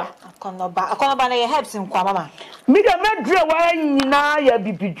akonoba na ye helps nkwa mama mi ga medre wa nyina ya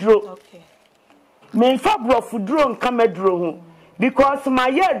bibidro okay me fa brofu dro nka medro ho because my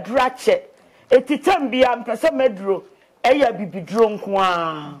ye drache etitam bia mpese medro eya bibidro nko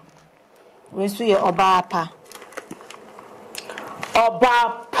a we so ye oba pa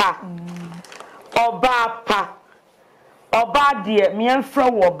oba de me enfra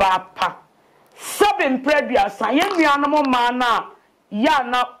wo oba pa seven preduasa ye nuanom ma na ya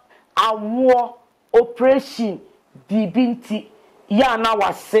na awo operation bibinti ya na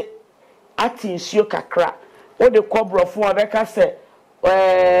wase atinsuo kakra wo de kobrofo abeka se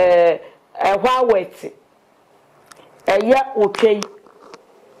ehwa weti eye okay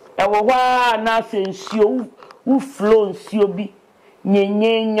ewo hwa na sensuo u flow nsuo bi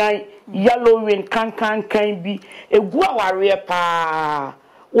nyenyenyan yellowing kankan bi egu aware pa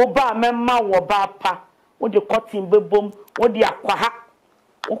wo ba memma wo ba pa wo de cotton bebom wo de akwaha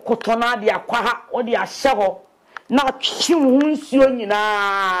wo kotona de akwaha wo de ahye ho na twim nsuo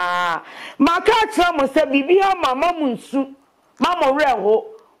nyina maka kira mo se bibi ha mama munsu mama reho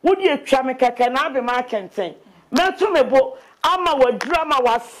wo de atwa me keke na be ma kenten metu mebo ama wadrama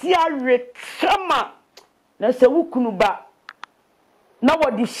wase awe kama na se wukunu ba na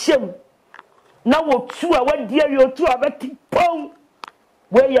wodi hyem na wotu a wadi ayotu abeti pon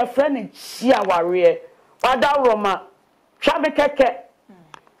we your friend chia ware wada roma twa me keke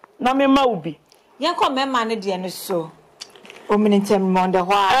na me ma obi yen ko me ma ne de ne so o minintem monde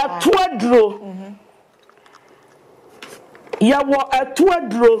ho a atuadro ya wo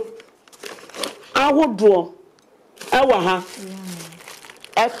atuadro ahodo ewa ha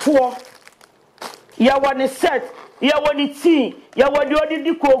etuo ya wo ne set ya wo ni tea ya wo di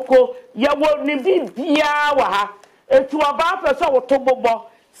odidi koko ya wo ni bibia wa ha etu oba pese wo to bobo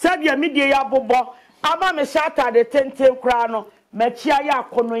sadia medie ya bobo ama me shata de tenten kra no machia ya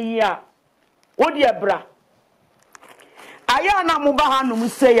akono yi a wodi ebra aya na mo ba ha no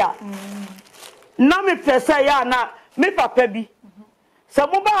muse ya na me pese ya na me papa bi se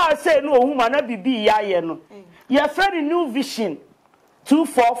mo ba ha se no ohuma na bibi ya ye no ye friend new vision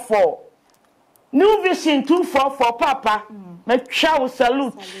 244 new vision 244 papa me twa wo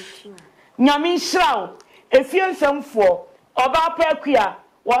salute nyame nhyraw efie nsamfo oba pa akua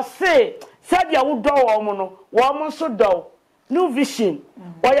wo se sadia wo do wo mo no wo mo so do new vision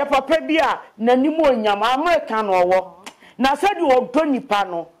wo ya papa bi a nanim onyam america no wo na sadia wo do nipa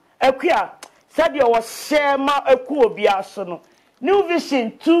no akua sadia wo shema aku obi aso no new vision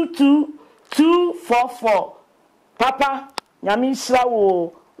 22244 papa nyame nhyraw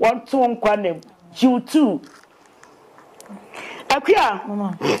wo won to nkwanem Q2 akua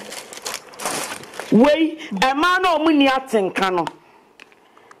mama wei ema na omuni atenka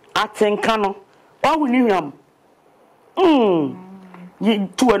no wa huni hwam yi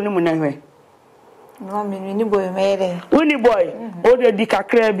tu anim na hwe no me ni boy mere uni boy o de di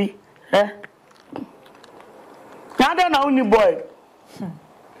kakra bi nada na uni boy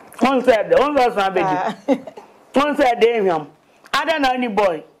on said abedi on said hwam ada na uni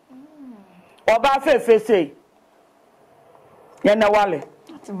boy oba fefe sei ya na wale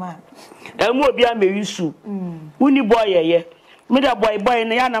atima emu obi amewisu uni boy yeye me da boy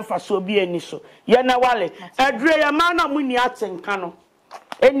na ya na faso obi ani so ya na wale adure ya ma na muni atenka no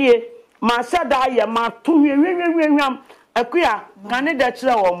enie ma sada ya ma to hwehwehwehwam akua kane da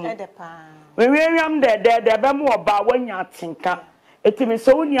kire wo mo hwehwehwam de be mo oba wanya atenka etimi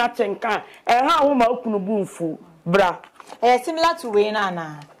so uni atenka ha wo ma okunu bu mfu bra similar to we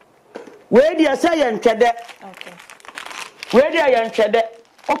na we dia say ye ntwede okay we dia ye ntwede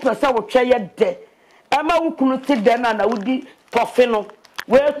o pese wo twa ye de ema wo kunu ti de na wudi tofe no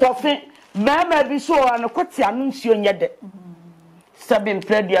we tofe mama bi so an kwoti anu nsuo nye de sabin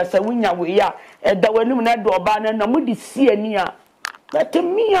predia sa wunya we ya da wanum na do oba na mudi si ani a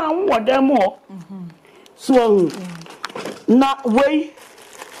betemi a wo da mo so na we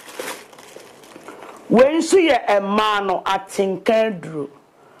so ye ema no atenka duro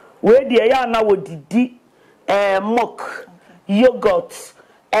we dia ya na wodidi milk yogurt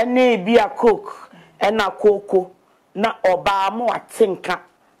ene bia coke ena cocoa na oba mo atenka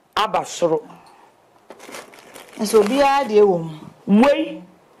abasoro so bia de wo we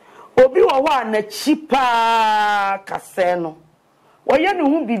obi wo wa na chipa kase no wo ye ne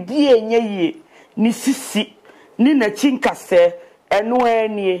hu bibi enye ye ni sisi ni na chinkase eno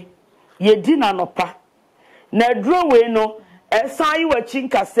anie ye di na nopa na duro we no esan yi wachi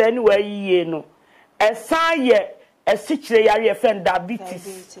nkasa ni wa yiye no esan ye esichire yare efen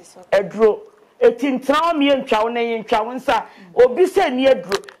diabetes eduro etintra mi ntwawo na ye ntwawo nsa obi se ni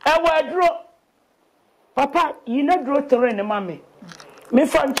eduro ewa eduro papa yi na duro tore ne mame me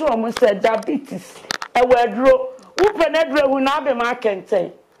fa ntro mo se diabetes ewa eduro upe na eduro hu na be ma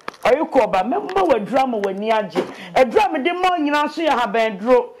kenten oyukoba memma wadura ma wani age edura me de ma nyina so ya ha ban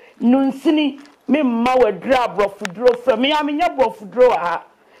duro nunsini memma wadura brofuduro fra me ya menya brofuduro ha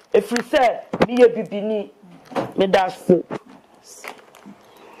efiri se me ye bibini me daso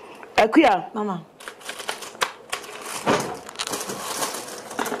akuya mama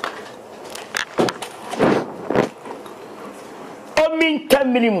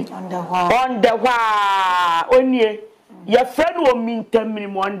omintamrim on the wa onie ya friend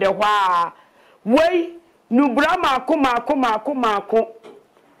omintamrim on the wa wey nubra mako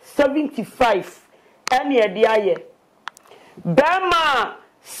 75 ene e de aye Berma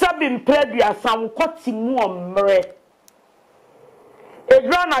sabin predua sam kwoti mu omre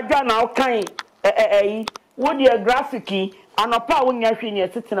edra na dwa na okan wo de graphic anopa wonya hwe ne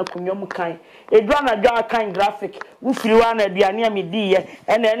tetena kunwom kan edra na dwa kan graphic wo firi wa na aduane amedi ye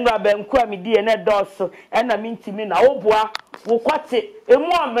ena enra banku amedi ye na doso ena mintimi na oboa wo kwoti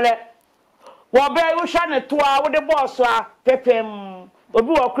emu omre wo be wo hwa ne toa wo de boss a pepem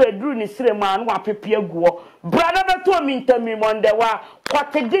obi wo kra duru ni sire ma no apepia guo brada beto mintami monde wa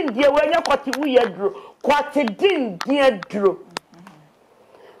kwatedin die wenya kwati wuye duro kwatedin die duro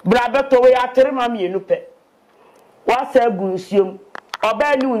brada beto we atere ma mienu pe wa sa gunsiom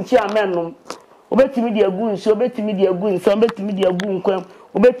oba ni unchi amenum obetimi di agunsi obetimi di agunsi obetimi di agunkwam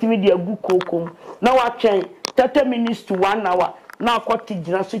obetimi di agukokom na wa twen 30 minutes to 1 hour na akwati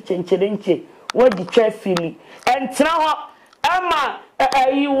gina so chencherenche wo di twa fili entra ho ama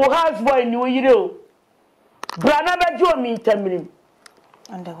you husband ni oyire o brana bejo mintamrim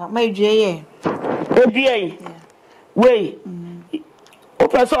anda wa mai dweye odweye we o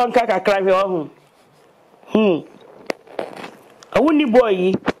person kaka krawe o awuni boy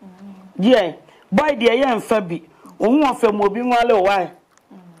yi je boy de ye mfa bi ohun ofa mo bi nwale o wa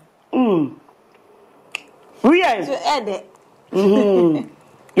we are so ede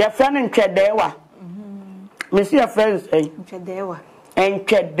ya fan ntwedewa mesi ya friends ntwedewa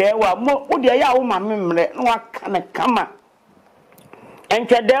enkedewa mo odi ya wo mamemre no aka na kama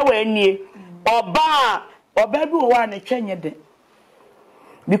enkedewa enie oba bi wo wa na twenye de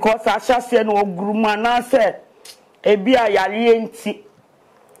because ashase no oguruma na se ebi ayare enti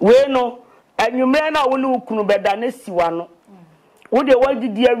we no anwumre na wo ne ukunu beda na siwa no wo de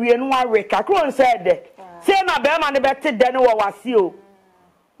wadidi awie no awe kakro nse de se na be ma ne bete de ne wo wase o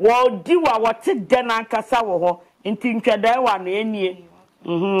wo di wa wote de na nkasa wo ho nti ntwedewa na enie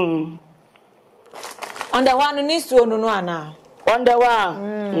on the one needs to no ana on the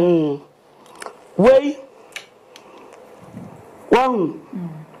one we one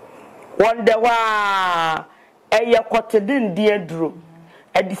on the one eye kotedin die duro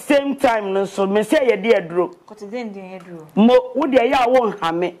at the same time no so me say ye die duro kotedin die duro mo wo de ya wo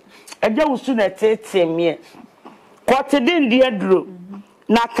hame eje wusu na tete me kotedin die duro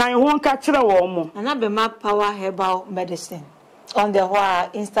na kan ho nka kire wo mo na Berma power herbal medicine on the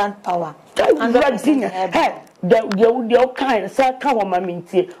instant power and the kind so ka wo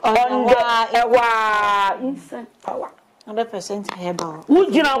mamintie on the instant power 100% herbal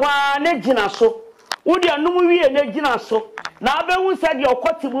ujina wa na jina so udi anum wie na jina so na abehu se de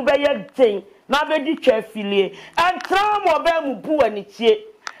okoti bu be ye ten na abedi twa filie entram oba mu bu anitie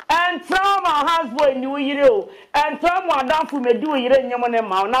entram husband ni uyire o entram adamfu medi uyire nyemo ne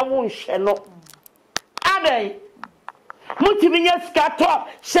ma na wo nhwe no adai mutiminya skato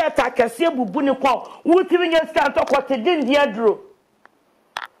shirt akase bubu ni kwa mutiminya skato kwatedin dia duro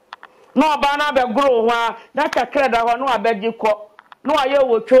no ba na be gro ho na kakra da ho no abedi ko no aye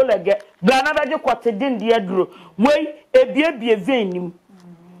wo twolege ba na be kwatedin dia duro wei ebiebie venim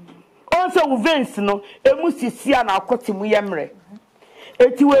onso wo veins no emu sisia na akotimu yemre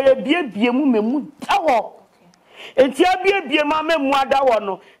eti we ebiebie mu memu dawo enti abiebie ma memu adawo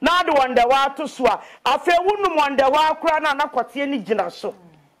no na ade wonde wa to so a afa wunum wonde wa akura na nakote ni gina so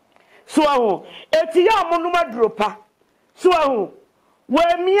so ahu eti ya monum adropa so ahu we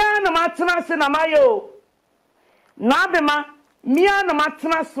mia na matena se na mayo na bema mia na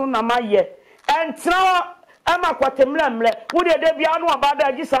matena so na maye entra ama kwatemlemle wo de bia no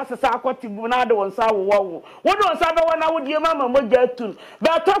abada gi sasasa akotibu na ade wonsa wo wo de wonsa be wona wo die mama moja tun be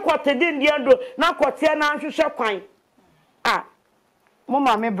to kwatedin die ndo na kwatie na hwehwe kwan mo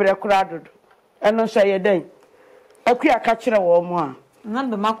ma me bre kura dodo eno so ye den akua ka kire wo mo a na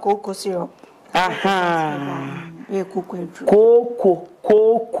Berma koko syrup aha ye koko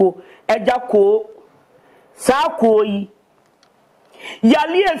eja ko sa ko yi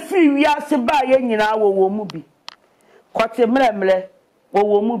yale Efie wiase ba ye nyina wo mu bi kote mremre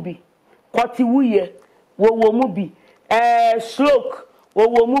wo mu bi kote wuye wo mu bi stroke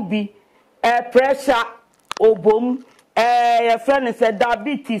wo mu bi pressure obom your friend said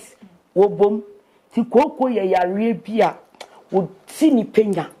diabetes wo bom ti koko ye yare bia wo ti ni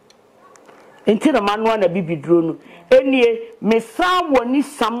penya enti na manu na bibidro no enie mesa woni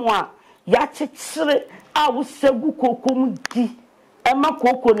samwa ya chechire a wo segu koko mu di ema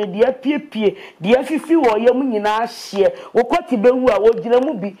koko ne de apiepie de afifi wo ye mu nyina ahye wo kwoti bewu a wo gina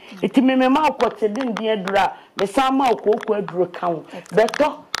mu bi eti memema akwoti den adura mesa ma koko aduro kan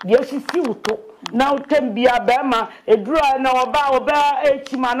beto de afifi wo to na utembia Berma edura na oba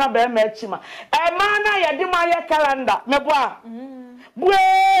echima na Berma echima na yede ma ye calendar meboa bwe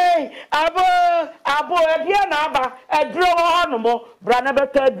abo ebia na aba eduro ho no mo bra na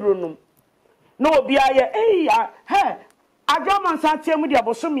beta eduro num na obi aye adwaman sa tiemu de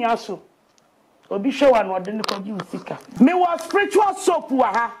abosomi aso obi hwewa na ode ne kwaji usika me was spiritual soap wa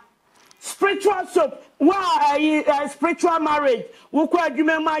ha spiritual soap spiritual marriage wo kwa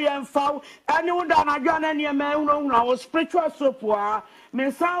adwuma ma ye mfaw ani wo da na adwa na ne ma ehunu wo spiritual soap wa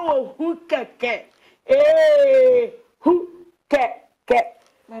me san wo hu keke hu keke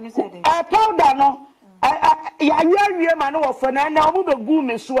powder no ya wie ma no wo fo na na wo be gu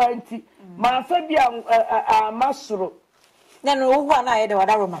me so anti ma fa bia masoro na no wo na ye de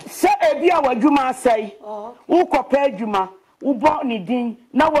wada roma se ebi a wadwuma asai wo kopa adwuma wo bo ni din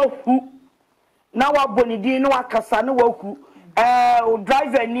na wahu na waboni din na wakasa na wahu o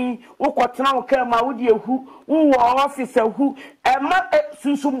driver ni wo kotena wo ka ma wo de ehu wo office ehu ma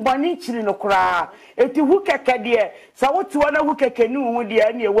sunsum bani chiri no kura eti hu keke de sa wo ti wona hu keke ni wo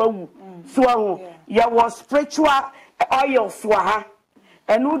de na e wawu so ahu ya was spiritual oil so ha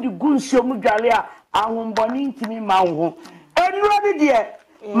enu di gunsuo mu dwale a ahomboni ntimi ma wo enuro ni de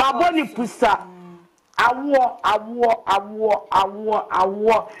ma boni pusa awo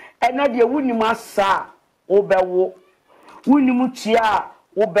ena de wunimu asa obewo wunimu tia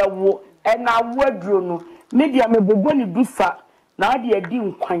obewo ena awadro no media mebobo ni bifa na de adi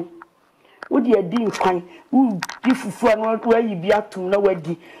nkwan wodi adi nkwan wu di fufu anu ayi bi atum na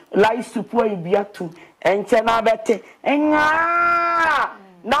wadi lai supu ayi bi atum enche na bete enya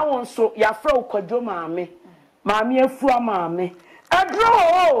na wonso ya fra ukwadwo maame afu amaame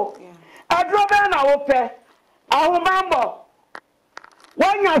adro be na wope Opambour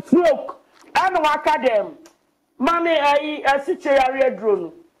wanya stroke and wakadem mami asiche yare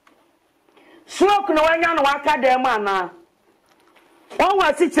adro stroke no wanya no wakadem ana won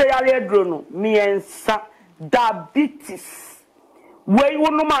wasiche yare adro no miensa diabetes wey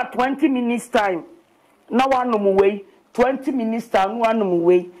wonuma 20 minutes time na wanum wey 20 minutes time wanum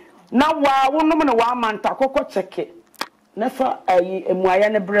wey na wa wonum na wa manta kokko cheke na fa emuaya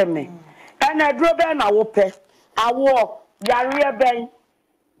ne breme and I drove in a whoopee. I walk, Yaria Bay.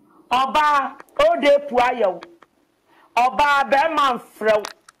 Oba, O de Puayo. Oba, Berma Fro.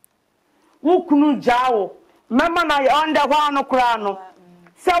 Wukunu Jao. Mamma, I under one crown.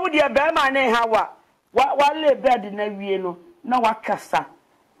 So, dear Berma, ne Hawa. What lay bed in a Vieno? No, what cassa.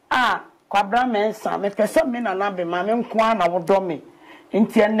 Quabra mensa, me person men and abbey, my own quan or domi.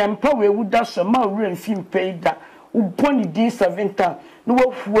 Intian them probably would dash a more real film paid that. Upon the 7 times. No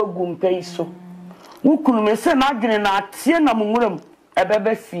wo pay so wo kunu me se na adwene na atie na mumuram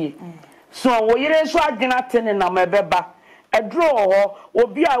ebebe fie so wo yire so adwene atene na mebeba edro ho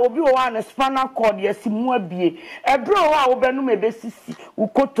obi wo an spinal cord yasimu abie edro ho a wo benu mebesisi wo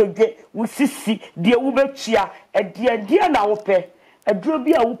kotodwe wo sisi de wo betua de na wo pe edro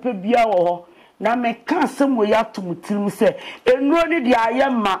bi a wo pe bia wo ho na me ka asem wo ya tomutirim se enuro ni de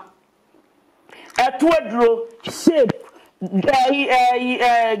ayema eto edro shape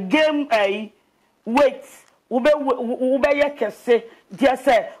game wait ube yekese dia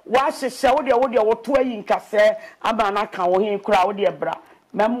se wa hyehyɛ wo de wo to ayi nkase aba na ka wo hin kura wo de bra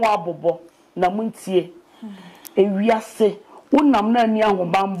mem wa bobo na muntie ewiase wonam na ani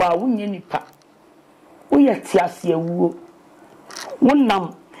ahobamba wonye nipa wo ye tiase awuo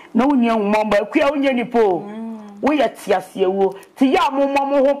wonam na wonye ahobamba akua wonye nipa wo ye tiase awuo ti ya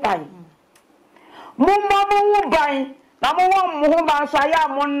mommo ho ban mommo ho ban na mo ho ban so aya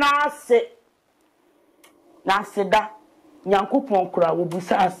mo na aseda nyankopon kura wo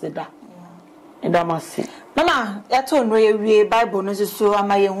busa aseda ndamase mama yato no ye Bible no so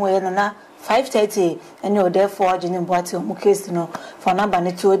amaye ho ye na 5:30 ene o therefore jini boate o case no for number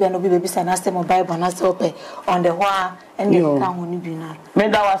ne to be no be bisa na stem Bible na so pe on the hoa ene ka ho ni bi na me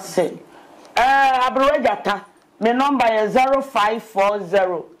da wase Abrojata. My number is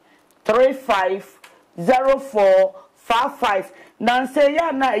 0540 350455. Nancy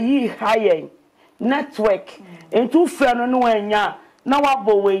ya na yi high network. Into friend no enya na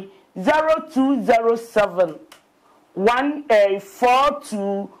wabowe 0207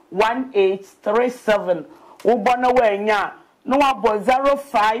 421837. Ubona wenya no wabo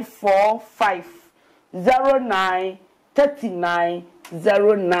 0545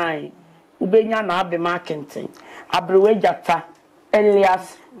 093909. Ubenya na abe marketing. Abrojata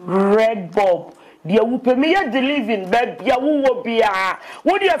Elias Red Bob. Dia wupe me ye deliving baby ya wo bia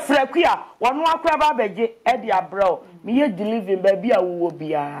wo dia frakia wono akra ba beje e dia bro me ye deliving baby ya wo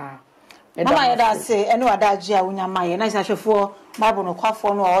bia mama ya da say eno ada agi a wunyama ye na hwefo Bible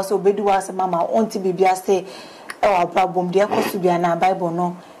Nokwafo no o so obedi wa se mama onti bibia say e wa problem dia kosu bia na Bible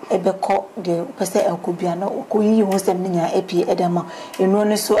no ebekọ de pese ekobia no koyi ho sem nya Efie edema enu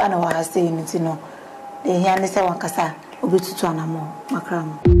ne so ana wa say nti no de hia ne se wankasa obetutu anamo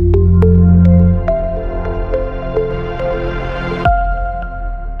makram